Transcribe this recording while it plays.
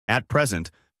At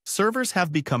present, servers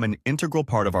have become an integral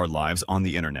part of our lives on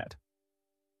the internet.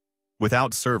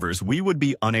 Without servers, we would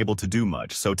be unable to do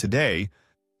much, so today,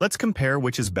 let's compare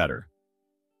which is better: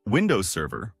 Windows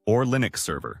Server or Linux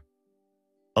Server.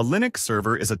 A Linux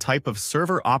server is a type of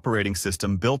server operating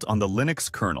system built on the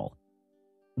Linux kernel.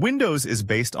 Windows is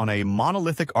based on a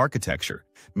monolithic architecture,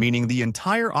 meaning the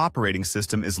entire operating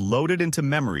system is loaded into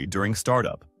memory during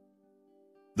startup.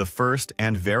 The first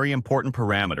and very important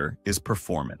parameter is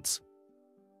performance.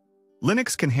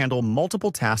 Linux can handle multiple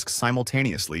tasks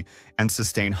simultaneously and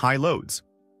sustain high loads.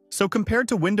 So compared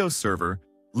to Windows Server,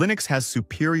 Linux has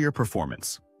superior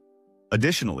performance.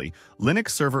 Additionally, Linux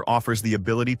Server offers the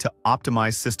ability to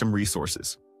optimize system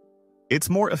resources. Its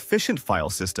more efficient file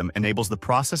system enables the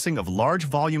processing of large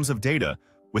volumes of data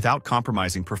without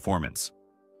compromising performance.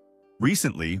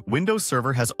 Recently, Windows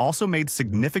Server has also made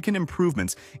significant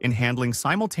improvements in handling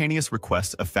simultaneous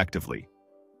requests effectively.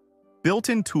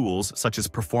 Built-in tools such as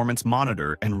Performance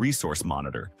Monitor and Resource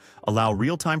Monitor allow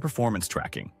real-time performance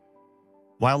tracking.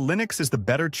 While Linux is the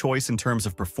better choice in terms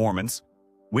of performance,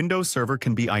 Windows Server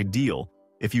can be ideal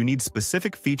if you need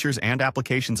specific features and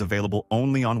applications available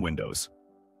only on Windows.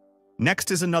 Next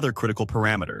is another critical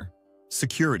parameter: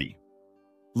 security.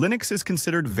 Linux is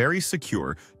considered very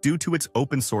secure due to its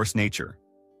open-source nature.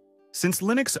 Since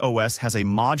Linux OS has a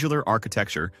modular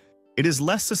architecture, it is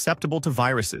less susceptible to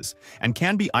viruses and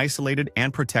can be isolated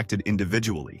and protected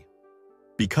individually.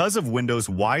 Because of Windows'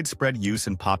 widespread use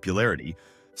and popularity,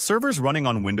 servers running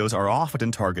on Windows are often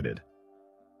targeted.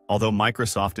 Although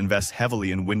Microsoft invests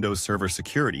heavily in Windows Server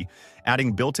security,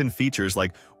 adding built-in features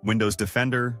like Windows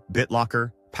Defender,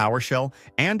 BitLocker, PowerShell,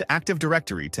 and Active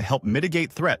Directory to help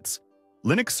mitigate threats,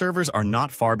 Linux servers are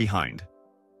not far behind.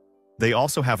 They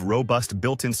also have robust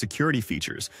built-in security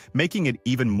features, making it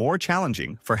even more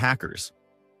challenging for hackers.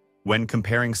 When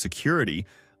comparing security,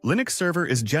 Linux Server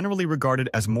is generally regarded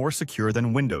as more secure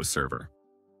than Windows Server.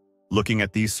 Looking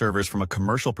at these servers from a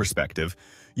commercial perspective,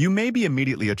 you may be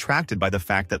immediately attracted by the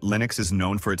fact that Linux is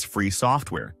known for its free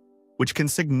software, which can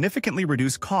significantly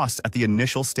reduce costs at the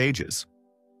initial stages.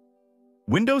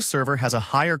 Windows Server has a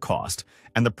higher cost,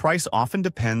 and the price often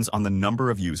depends on the number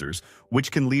of users,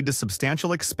 which can lead to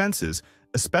substantial expenses,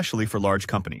 especially for large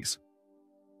companies.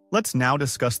 Let's now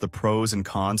discuss the pros and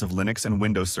cons of Linux and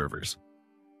Windows servers.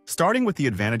 Starting with the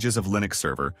advantages of Linux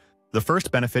Server, the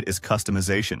first benefit is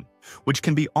customization, which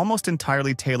can be almost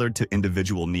entirely tailored to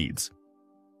individual needs.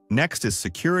 Next is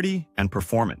security and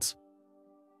performance.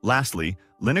 Lastly,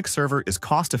 Linux Server is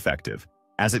cost-effective,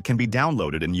 as it can be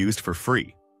downloaded and used for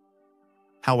free.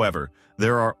 However,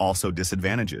 there are also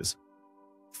disadvantages.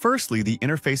 Firstly, the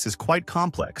interface is quite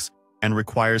complex and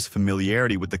requires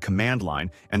familiarity with the command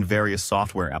line and various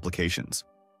software applications.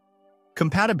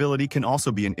 Compatibility can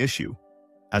also be an issue,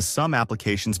 as some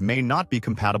applications may not be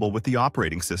compatible with the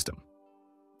operating system.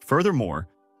 Furthermore,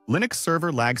 Linux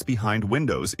Server lags behind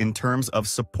Windows in terms of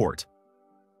support.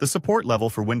 The support level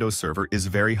for Windows Server is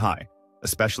very high,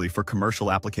 especially for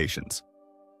commercial applications.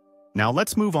 Now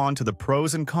let's move on to the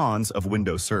pros and cons of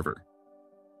Windows Server.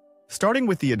 Starting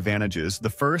with the advantages, the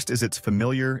first is its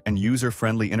familiar and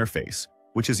user-friendly interface,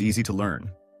 which is easy to learn.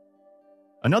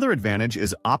 Another advantage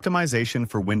is optimization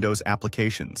for Windows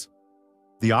applications.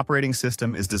 The operating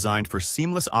system is designed for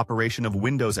seamless operation of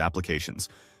Windows applications,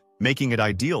 making it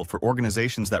ideal for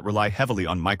organizations that rely heavily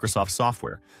on Microsoft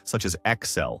software, such as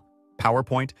Excel,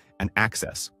 PowerPoint, and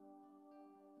Access.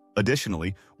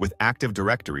 Additionally, with Active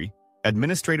Directory,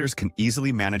 administrators can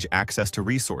easily manage access to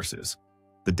resources.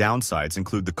 The downsides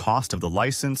include the cost of the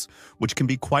license, which can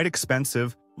be quite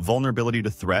expensive, vulnerability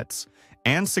to threats,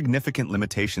 and significant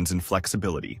limitations in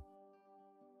flexibility.